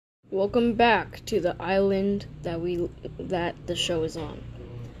Welcome back to the island that the show is on.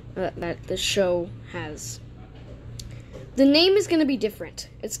 That the show has. The name is gonna be different.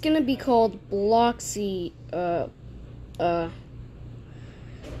 It's gonna be called Bloxy Island.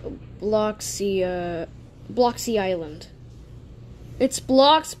 It's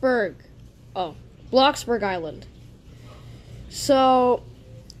Bloxberg. Oh, Bloxberg Island. So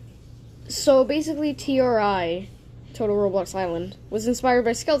basically TRI, Total Roblox Island, was inspired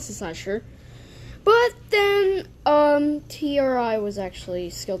by Skeleton Slasher, but then TRI was actually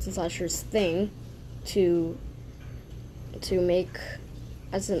Skeleton Slasher's thing to make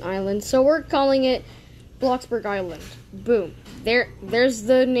as an island. So we're calling it Bloxberg Island. Boom. There's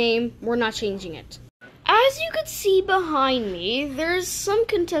the name. We're not changing it. As you could see behind me, there's some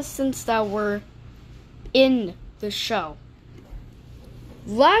contestants that were in the show.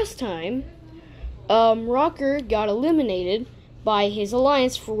 Last time, Rocker got eliminated by his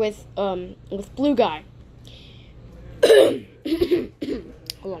alliance with Blue Guy. Hold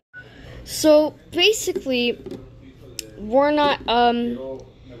on. So basically, we're not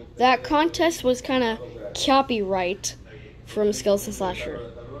that contest was kind of copyright from Skeleton Slasher.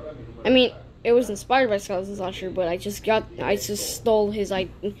 I mean, it was inspired by Skeleton Slasher, but I just stole his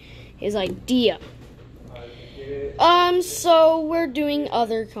idea. So we're doing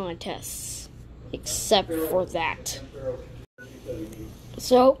other contests, except for that.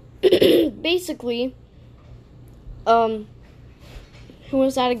 So, basically, who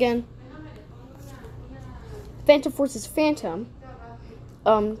was that again? Phantom Force's Phantom,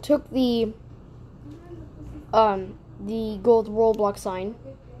 took the gold Roblox sign,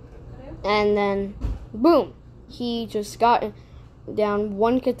 and then, boom, he just got down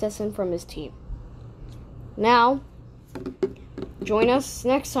one contestant from his team. Now, join us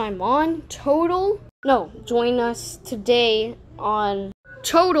next time on join us today on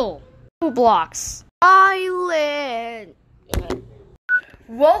Total Roblox Island.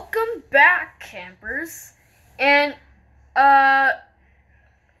 Welcome back, campers. And,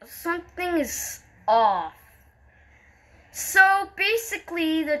 something is off. So,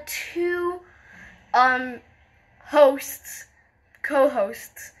 basically, the two,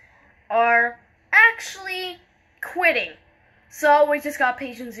 co-hosts, are actually quitting. So we just got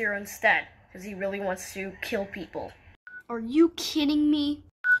Patient Zero instead, because he really wants to kill people. Are you kidding me?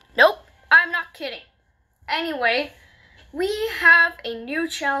 Nope, I'm not kidding. Anyway, we have a new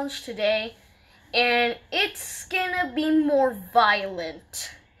challenge today, and it's gonna be more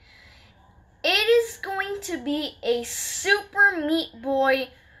violent. It is going to be a Super Meat Boy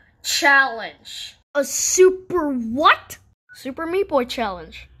challenge. A super what? Super Meat Boy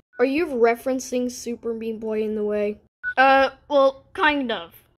challenge. Are you referencing Super Meat Boy in the way? Well, kind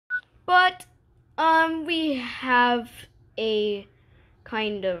of. But, we have a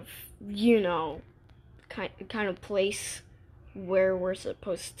kind of, kind of place where we're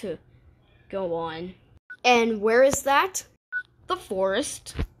supposed to go on. And where is that? The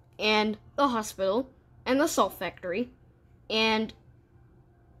forest, and the hospital, and the salt factory, and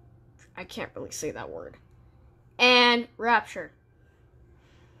I can't really say that word. And Rapture.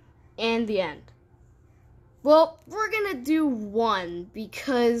 And the end. Well, we're gonna do one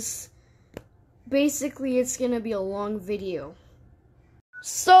because basically it's gonna be a long video.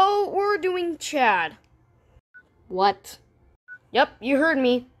 So we're doing C.H.A.D. What? Yep, you heard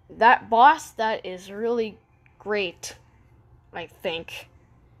me. That boss, that is really great, I think.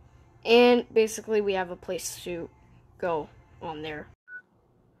 And basically we have a place to go on there.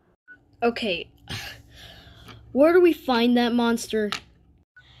 Okay, where do we find that monster?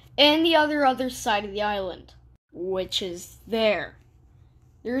 And the other side of the island, which is there.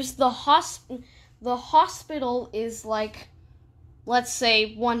 There's the hospital is like, let's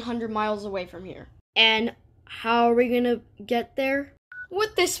say 100 miles away from here. And how are we gonna get there?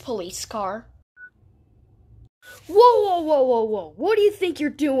 With this police car. Whoa. What do you think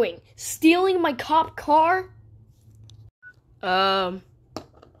you're doing? Stealing my cop car? Yeah.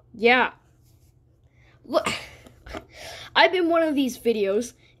 Look, I've been in one of these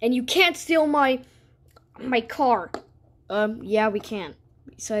videos, and you can't steal my car. Yeah, we can.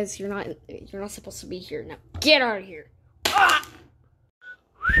 Besides, you're not supposed to be here. Now, get out of here. Ah!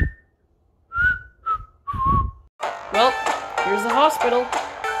 Well, here's the hospital.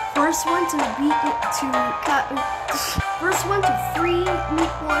 First one to free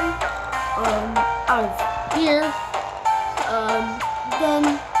Meat Boy, out of here, then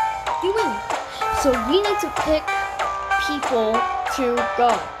you win. So we need to pick people to go.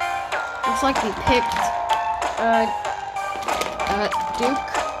 Looks like we picked, Duke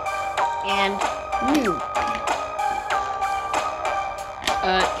and you.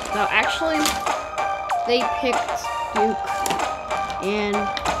 No, actually, they picked Duke. And,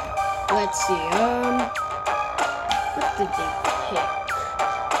 let's see, what did they pick?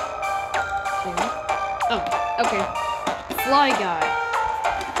 Oh, okay. Fly Guy.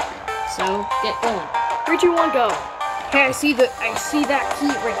 So, get going. 3, 2, 1, go. Okay, I see that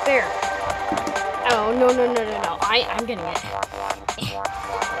key right there. Oh, no. I'm getting it.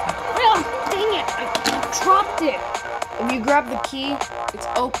 Oh, dang it. I dropped it. If you grab the key, it's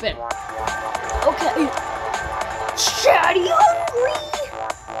open. Okay. C.H.A.D, you hungry?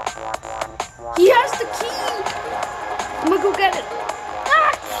 He has the key. I'm gonna go get it.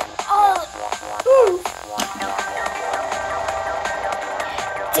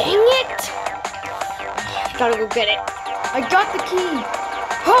 Dang it. Gotta go get it. I got the key.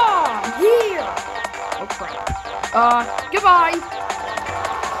 Ha! Here! Oh crap. Goodbye.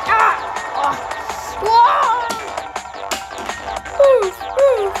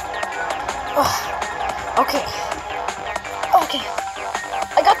 Okay.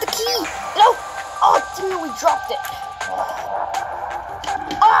 I got the key. No! Oh, dang it, we dropped it.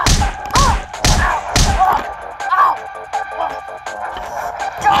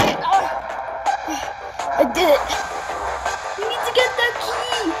 Got it. I did it. We need to get that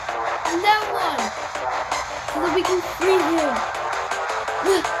key and that one so that we can free him.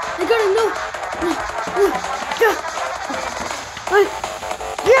 I gotta know.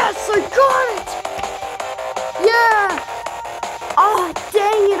 Yes, I got it. Yeah. Oh,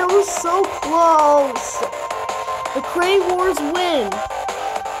 dang it, I was so close. The Crane Wars win.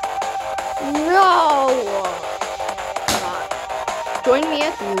 No. Join me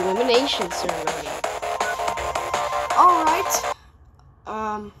at the elimination ceremony. Alright.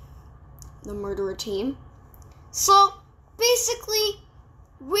 The murderer team. So, basically,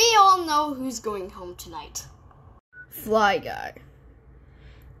 we all know who's going home tonight. Fly Guy.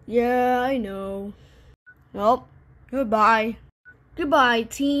 Yeah, I know. Well, goodbye. Goodbye,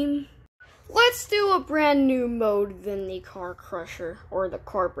 team. Let's do a brand new mode than the car crusher, or the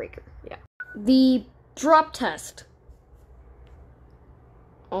car breaker, yeah. The drop test.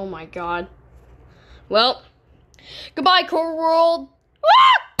 Oh my god. Well, goodbye, core world.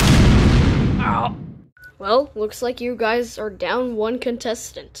 Ow. Well, looks like you guys are down one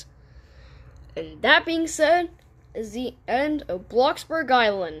contestant. And that being said, is the end of Bloxberg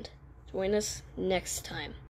Island. Join us next time.